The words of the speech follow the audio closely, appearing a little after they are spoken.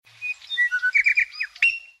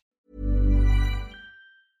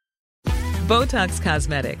Botox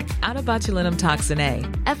Cosmetic, out of botulinum toxin A,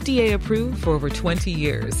 FDA approved for over 20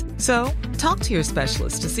 years. So, talk to your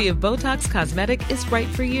specialist to see if Botox Cosmetic is right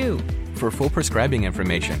for you. For full prescribing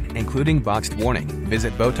information, including boxed warning,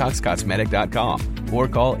 visit BotoxCosmetic.com or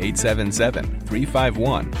call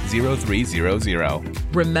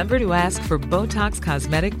 877-351-0300. Remember to ask for Botox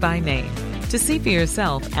Cosmetic by name. To see for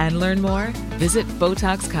yourself and learn more, visit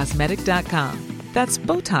BotoxCosmetic.com. That's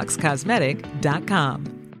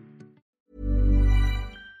BotoxCosmetic.com.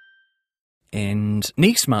 And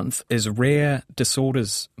next month is Rare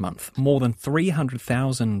Disorders Month. More than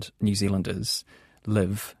 300,000 New Zealanders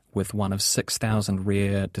live with one of 6,000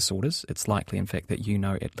 rare disorders. It's likely, in fact, that you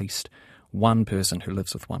know at least one person who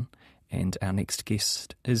lives with one. And our next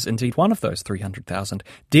guest is indeed one of those 300,000.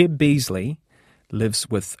 Deb Beazley lives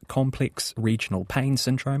with complex regional pain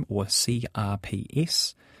syndrome, or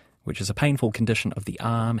CRPS, which is a painful condition of the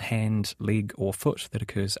arm, hand, leg or foot that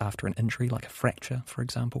occurs after an injury, like a fracture, for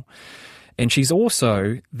example. And she's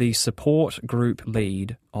also the support group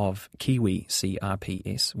lead of Kiwi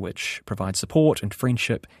CRPS, which provides support and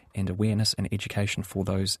friendship and awareness and education for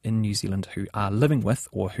those in New Zealand who are living with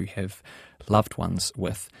or who have loved ones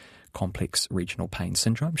with complex regional pain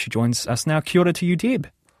syndrome. She joins us now. Kia ora to you, Deb.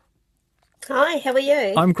 Hi, how are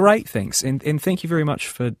you? I'm great, thanks. And thank you very much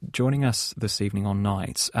for joining us this evening on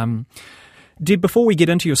Nights. Deb, before we get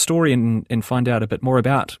into your story and find out a bit more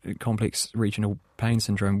about complex regional pain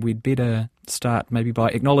syndrome, we'd better start maybe by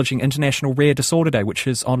acknowledging International Rare Disorder Day, which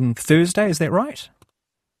is on Thursday. Is that right?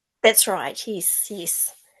 That's right, yes,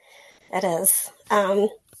 it is.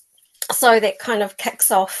 So that kind of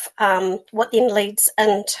kicks off what then leads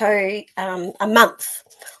into a month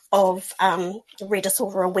of rare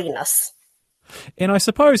disorder awareness. And I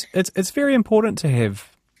suppose it's very important to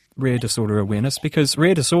have rare disorder awareness, because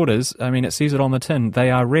rare disorders, I mean, it says it on the tin,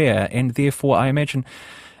 they are rare, and therefore I imagine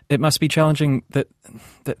it must be challenging that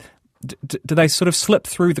do they sort of slip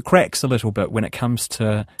through the cracks a little bit when it comes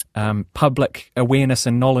to public awareness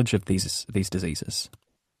and knowledge of these diseases?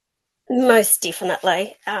 Most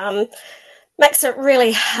definitely. Makes it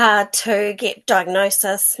really hard to get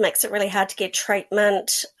diagnosis, makes it really hard to get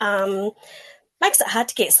treatment, makes it hard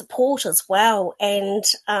to get support as well, and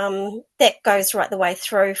that goes right the way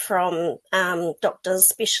through from doctors,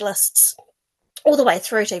 specialists, all the way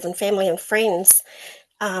through to even family and friends.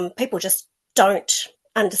 People just don't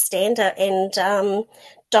understand it and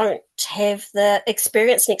don't have the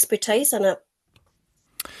experience and expertise in it.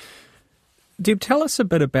 Deb, tell us a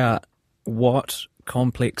bit about what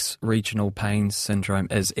complex regional pain syndrome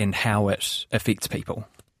is and how it affects people.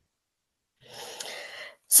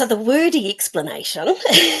 So the wordy explanation,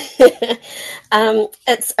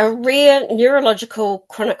 it's a rare neurological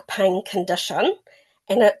chronic pain condition,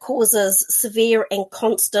 and it causes severe and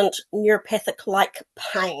constant neuropathic-like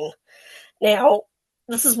pain. Now,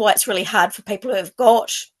 this is why it's really hard for people who have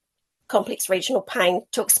got complex regional pain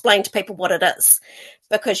to explain to people what it is,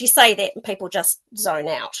 because you say that and people just zone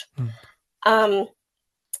out.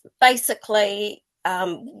 Basically,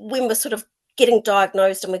 when we're sort of getting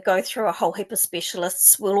diagnosed and we go through a whole heap of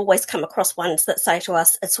specialists, we'll always come across ones that say to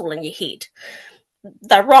us, it's all in your head.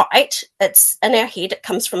 They're right, it's in our head, it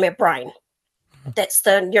comes from our brain. That's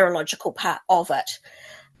the neurological part of it.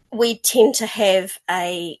 We tend to have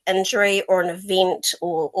a injury or an event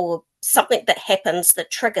or something that happens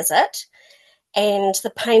that triggers it, and the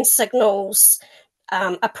pain signals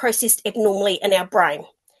are processed abnormally in our brain,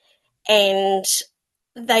 and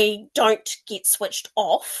they don't get switched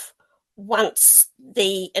off once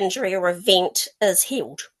the injury or event is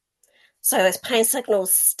healed. So those pain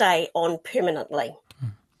signals stay on permanently.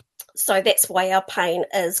 So that's why our pain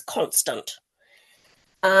is constant.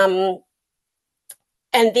 And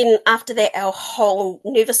then after that, our whole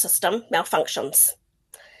nervous system malfunctions.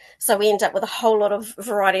 So we end up with a whole lot of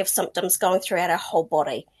variety of symptoms going throughout our whole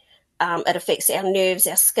body. It affects our nerves,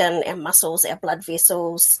 our skin, our muscles, our blood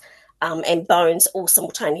vessels, and bones all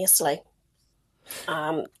simultaneously.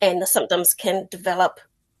 And the symptoms can develop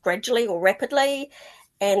gradually or rapidly,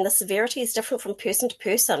 and the severity is different from person to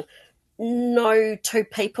person. No two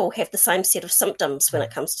people have the same set of symptoms when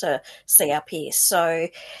it comes to CRPS, so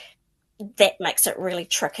that makes it really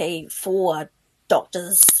tricky for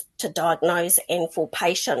doctors to diagnose and for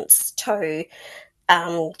patients to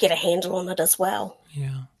get a handle on it as well.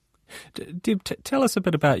 Yeah. Deb, tell us a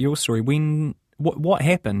bit about your story. What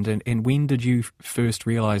happened, and when did you first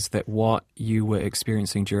realise that what you were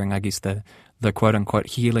experiencing during, I guess, the quote-unquote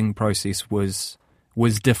healing process was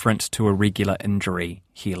different to a regular injury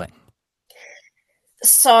healing?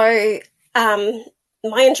 So my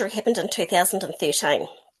injury happened in 2013.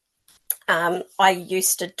 I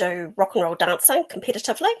used to do rock and roll dancing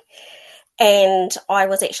competitively, and I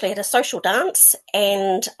was actually at a social dance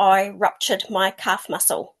and I ruptured my calf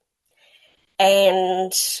muscle.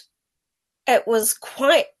 And it was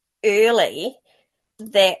quite early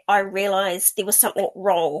that I realised there was something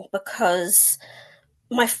wrong because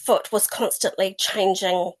my foot was constantly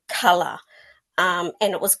changing colour, and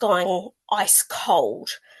it was going ice cold.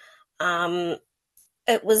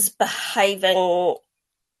 It was behaving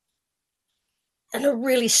in a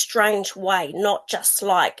really strange way, not just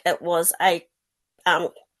like it was a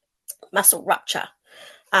muscle rupture.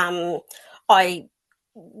 I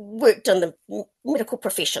worked in the medical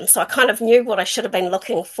profession, so I kind of knew what I should have been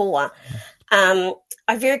looking for.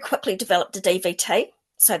 I very quickly developed a DVT,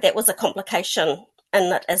 so that was a complication in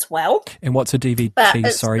it as well. And what's a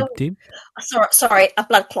DVT? Sorry, Deb? Sorry, a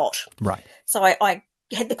blood clot. Right. So I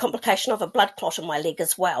had the complication of a blood clot in my leg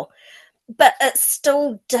as well. But it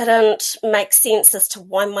still didn't make sense as to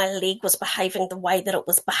why my leg was behaving the way that it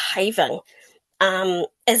was behaving.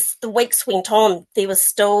 As the weeks went on, there was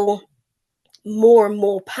still more and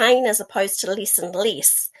more pain as opposed to less and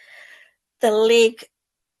less. The leg,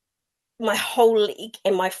 my whole leg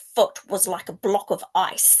and my foot was like a block of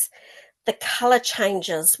ice. The colour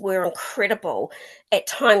changes were incredible. At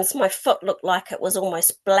times my foot looked like it was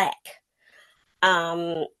almost black.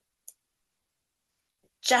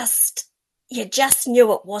 You just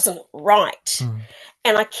knew it wasn't right.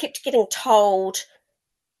 And I kept getting told,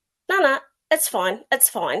 no, it's fine.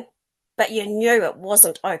 But you knew it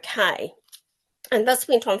wasn't okay. And this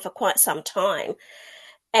went on for quite some time.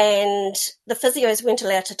 And the physios weren't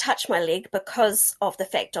allowed to touch my leg because of the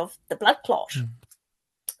fact of the blood clot.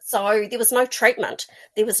 So there was no treatment.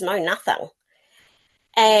 There was no nothing.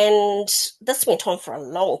 And this went on for a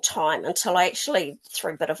long time until I actually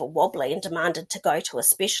threw a bit of a wobbly and demanded to go to a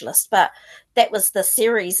specialist. But that was the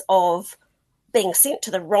series of being sent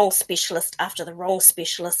to the wrong specialist after the wrong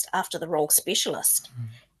specialist after the wrong specialist.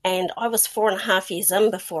 And I was 4.5 years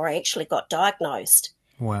in before I actually got diagnosed.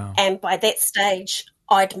 Wow. And by that stage,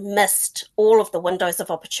 I'd missed all of the windows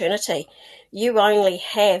of opportunity. You only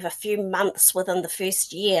have a few months within the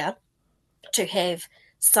first year to have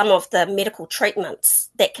some of the medical treatments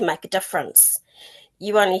that can make a difference.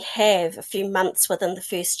 You only have a few months within the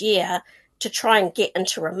first year to try and get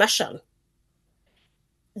into remission.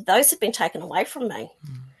 Those have been taken away from me.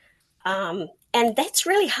 And that's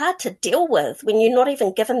really hard to deal with when you're not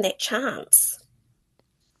even given that chance.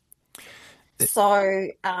 So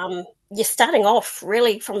you're starting off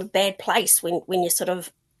really from a bad place when you sort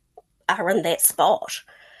of are in that spot.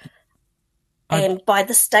 And by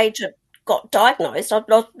the stage I got diagnosed, I'd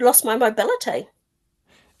lost my mobility.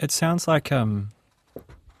 It sounds like you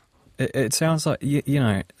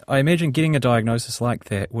know, I imagine getting a diagnosis like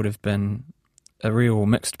that would have been a real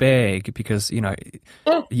mixed bag because, you know,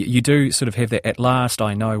 you do sort of have that, at last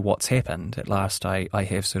I know what's happened, at last I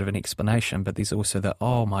have sort of an explanation, but there's also the,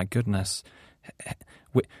 oh my goodness,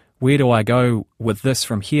 where do I go with this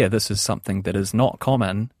from here? This is something that is not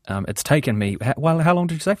common. It's taken me, how long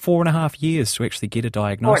did you say? 4.5 years to actually get a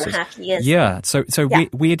diagnosis. 4.5 years. Yeah. So yeah.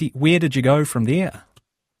 Where did you go from there?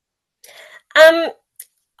 I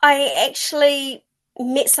actually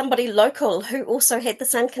met somebody local who also had the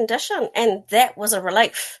same condition, and that was a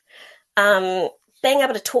relief. Being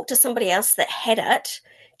able to talk to somebody else that had it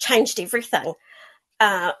changed everything.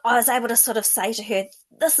 I was able to sort of say to her,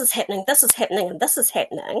 this is happening, and this is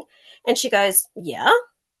happening. And she goes, yeah,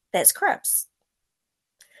 that's CRIPS.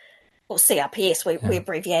 Or CRPS, we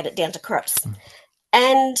abbreviate it down to CRIPS.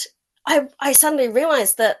 And I suddenly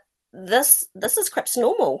realised that this is CRIPS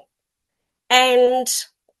normal. And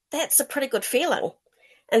that's a pretty good feeling.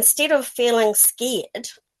 Instead of feeling scared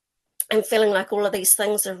and feeling like all of these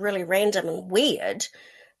things are really random and weird,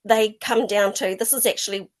 they come down to, this is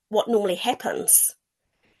actually what normally happens.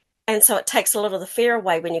 And so it takes a lot of the fear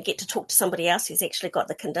away when you get to talk to somebody else who's actually got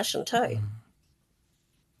the condition too.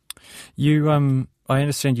 You, I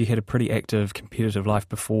understand you had a pretty active competitive life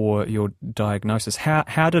before your diagnosis.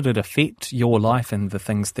 How did it affect your life and the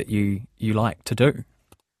things that you like to do?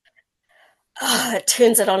 Oh, it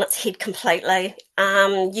turns it on its head completely.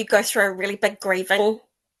 You go through a really big grieving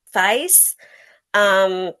phase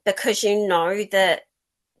because you know that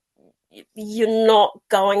you're not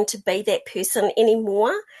going to be that person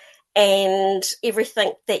anymore, and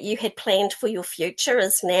everything that you had planned for your future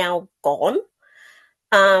is now gone.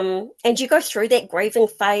 And you go through that grieving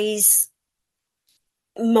phase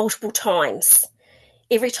multiple times.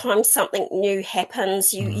 Every time something new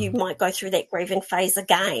happens, you might go through that grieving phase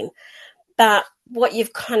again. But what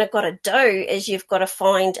you've kind of got to do is you've got to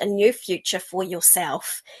find a new future for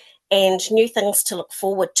yourself and new things to look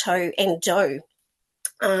forward to and do.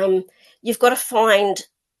 You've got to find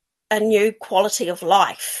a new quality of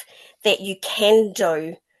life that you can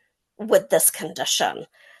do with this condition,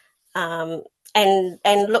 and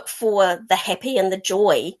look for the happy and the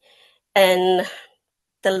joy in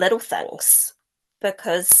the little things,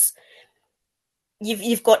 because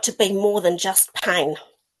you've got to be more than just pain.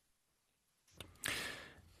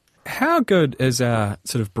 How good is our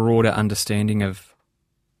sort of broader understanding of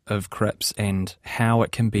CRIPS and how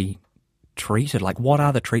it can be treated? Like, what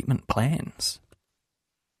are the treatment plans?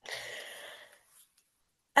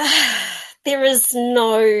 There is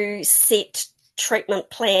no set treatment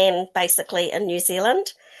plan basically in New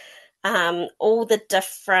Zealand. All the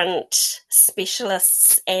different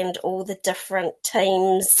specialists and all the different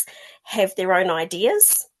teams have their own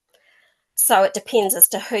ideas. So it depends as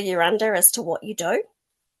to who you're under, as to what you do.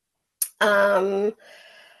 So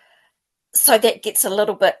that gets a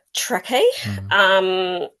little bit tricky.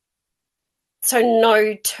 So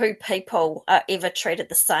no two people are ever treated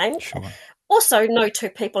the same. Sure. Also, no two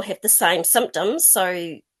people have the same symptoms, so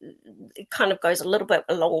it kind of goes a little bit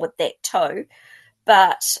along with that too.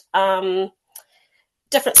 But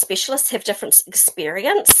different specialists have different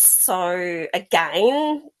experience. So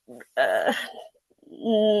again,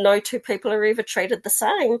 no two people are ever treated the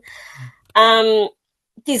same.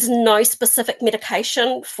 There's no specific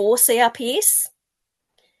medication for CRPS.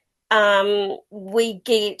 We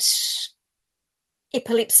get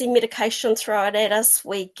epilepsy medication thrown at us.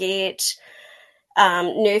 We get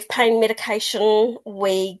nerve pain medication.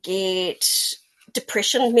 We get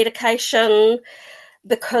depression medication,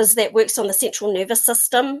 because that works on the central nervous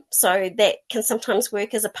system. So that can sometimes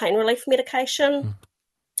work as a pain relief medication.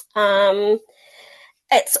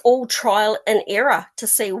 It's all trial and error to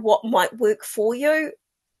see what might work for you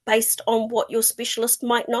based on what your specialist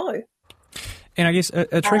might know. And I guess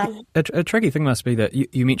a tricky thing must be that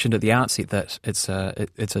you mentioned at the outset that it's a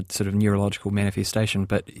sort of neurological manifestation,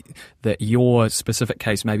 but that your specific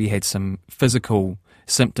case maybe had some physical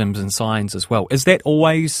symptoms and signs as well. Is that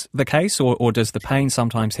always the case, or does the pain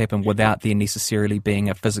sometimes happen without there necessarily being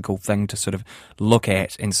a physical thing to sort of look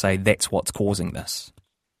at and say that's what's causing this?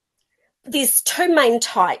 There's two main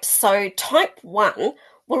types. So type 1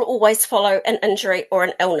 will always follow an injury or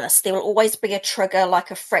an illness. There will always be a trigger,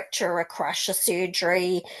 like a fracture, a crush, a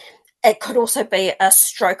surgery. It could also be a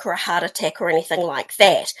stroke or a heart attack or anything like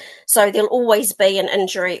that. So there'll always be an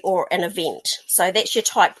injury or an event. So that's your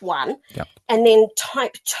type 1. Yep. And then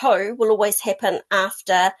type 2 will always happen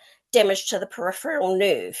after damage to the peripheral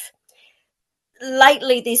nerve.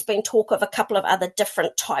 Lately, there's been talk of a couple of other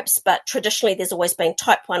different types, but traditionally there's always been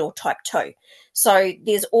type 1 or type 2. So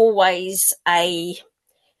there's always a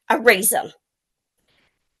reason.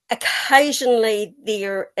 Occasionally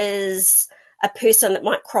there is a person that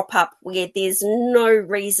might crop up where there's no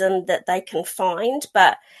reason that they can find,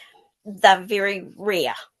 but they're very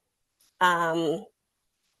rare. But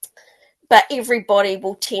everybody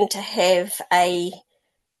will tend to have a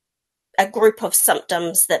group of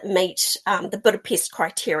symptoms that meet the Budapest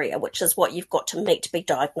criteria, which is what you've got to meet to be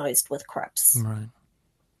diagnosed with CRIPS. Right.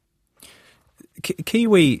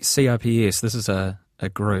 Kiwi CRPS, this is a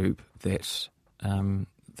group that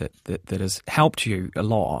has helped you a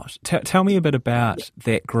lot. Tell me a bit about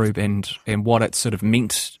that group and what it's sort of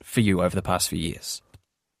meant for you over the past few years.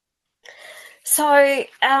 So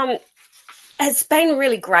it's been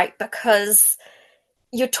really great because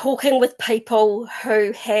you're talking with people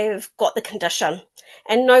who have got the condition,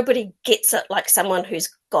 and nobody gets it like someone who's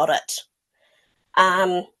got it.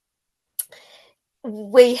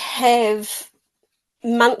 We have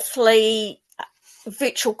monthly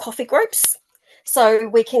virtual coffee groups, so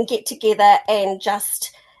we can get together and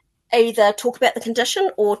just either talk about the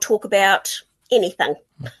condition or talk about anything.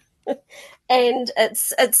 And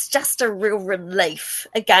it's just a real relief.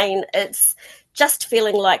 Again, it's just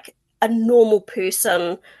feeling like a normal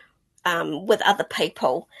person with other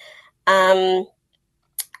people. And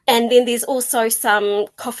then there's also some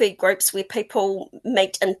coffee groups where people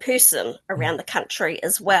meet in person around the country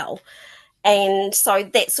as well. And so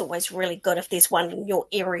that's always really good if there's one in your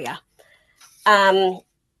area.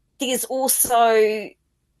 There's also,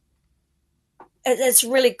 it's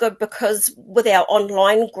really good because with our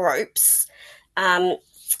online groups,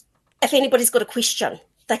 if anybody's got a question,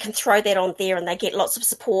 they can throw that on there and they get lots of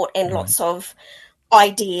support and lots of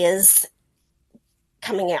ideas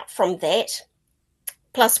coming out from that.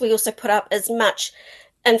 Plus, we also put up as much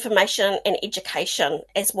information and education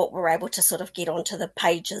as what we're able to sort of get onto the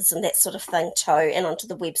pages and that sort of thing too, and onto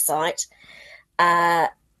the website. And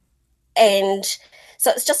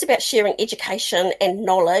so it's just about sharing education and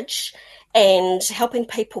knowledge and helping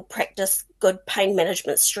people practice good pain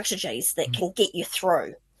management strategies that can get you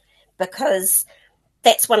through. Because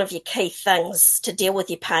that's one of your key things to deal with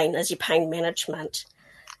your pain, is your pain management.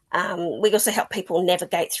 We also help people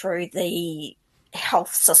navigate through the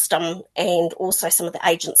health system and also some of the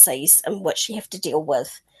agencies in which you have to deal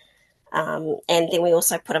with. And then we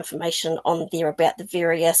also put information on there about the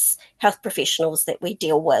various health professionals that we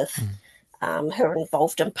deal with who are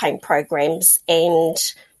involved in pain programs and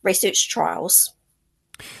research trials.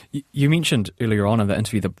 You mentioned earlier on in the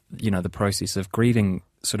interview the process of grieving,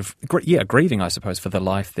 grieving, I suppose, for the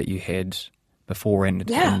life that you had before and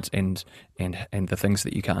the things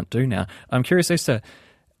that you can't do now. I'm curious as to,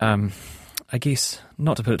 I guess,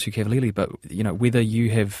 not to put it too cavalierly, but whether you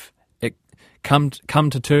have come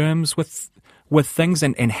to terms with things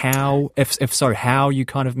and how, if so, how you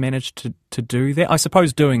kind of managed to do that. I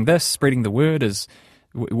suppose doing this, spreading the word,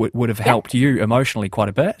 would have helped you emotionally quite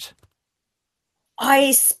a bit.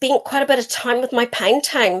 I spent quite a bit of time with my pain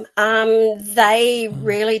team. They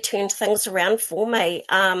really turned things around for me.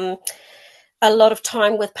 A lot of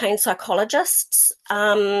time with pain psychologists.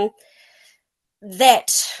 That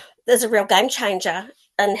is a real game changer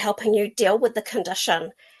in helping you deal with the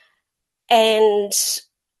condition. And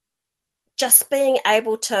just being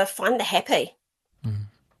able to find the happy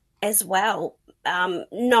as well.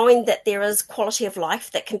 Knowing that there is quality of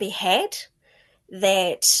life that can be had,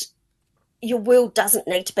 that your world doesn't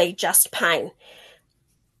need to be just pain.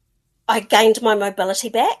 I gained my mobility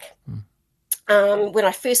back. When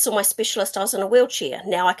I first saw my specialist, I was in a wheelchair.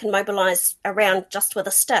 Now I can mobilise around just with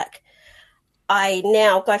a stick. I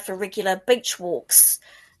now go for regular beach walks.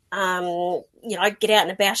 Get out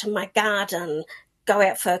and about in my garden, go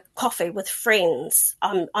out for coffee with friends.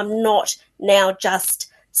 I'm not now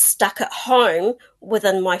just stuck at home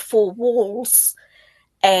within my four walls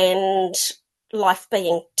and life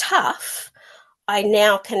being tough. I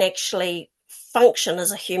now can actually function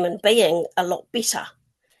as a human being a lot better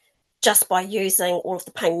just by using all of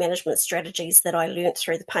the pain management strategies that I learnt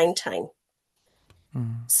through the pain team.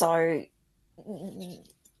 So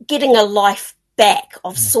getting a life back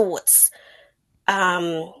of sorts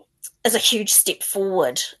is a huge step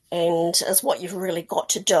forward and is what you've really got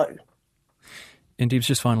to do. And Debs,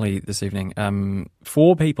 just finally this evening,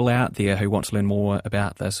 for people out there who want to learn more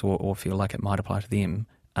about this or feel like it might apply to them,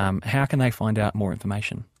 how can they find out more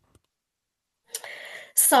information?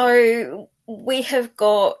 So we have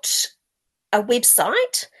got a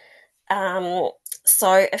website.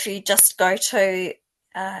 So if you just go to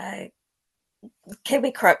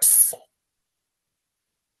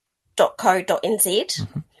kiwicrips.co.nz,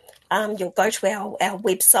 you'll go to our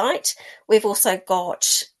website. We've also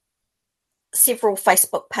got several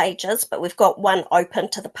Facebook pages, but we've got one open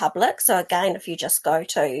to the public. So again, if you just go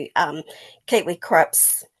to Kiwi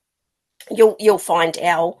Crips, you'll find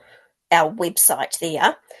our website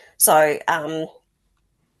there. So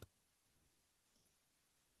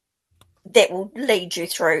that will lead you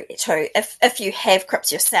through to, if you have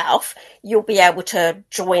Crips yourself, you'll be able to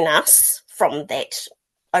join us from that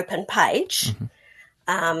open page.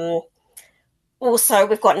 Also,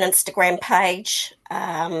 we've got an Instagram page.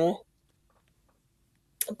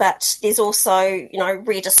 But there's also,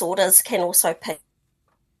 rare disorders can also put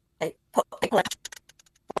people in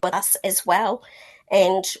with us as well.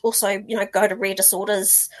 And also, go to Rare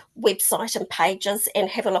Disorders website and pages and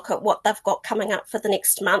have a look at what they've got coming up for the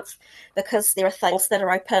next month, because there are things that are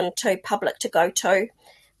open to public to go to.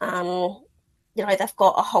 They've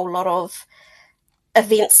got a whole lot of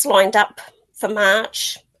events lined up for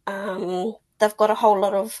March. They've got a whole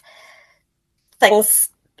lot of things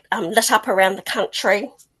lit up around the country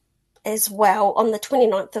as well on the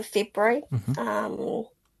 29th of February for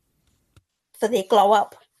their glow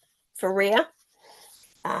up for Rare.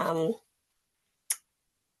 Oh,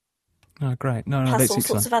 great! No, plus that's all excellent.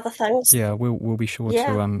 Sorts of other things. Yeah, we'll be sure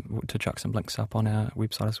to chuck some links up on our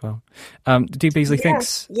website as well. Deb Beazley,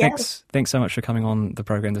 thanks so much for coming on the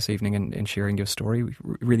program this evening and sharing your story. We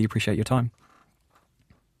really appreciate your time.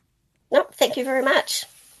 No, thank you very much.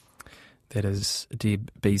 That is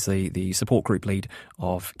Deb Beazley, the support group lead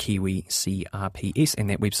of Kiwi CRPS, and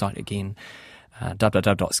that website again,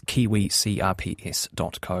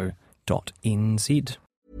 www.kiwicrps.co.nz.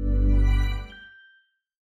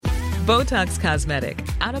 Botox Cosmetic,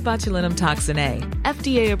 out of botulinum toxin A,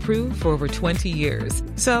 FDA approved for over 20 years.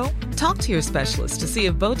 So, talk to your specialist to see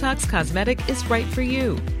if Botox Cosmetic is right for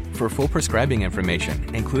you. For full prescribing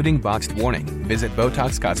information, including boxed warning, visit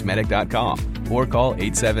BotoxCosmetic.com or call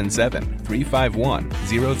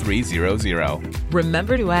 877-351-0300.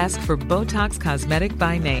 Remember to ask for Botox Cosmetic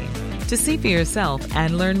by name. To see for yourself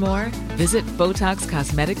and learn more, visit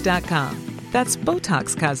BotoxCosmetic.com. That's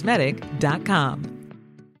BotoxCosmetic.com.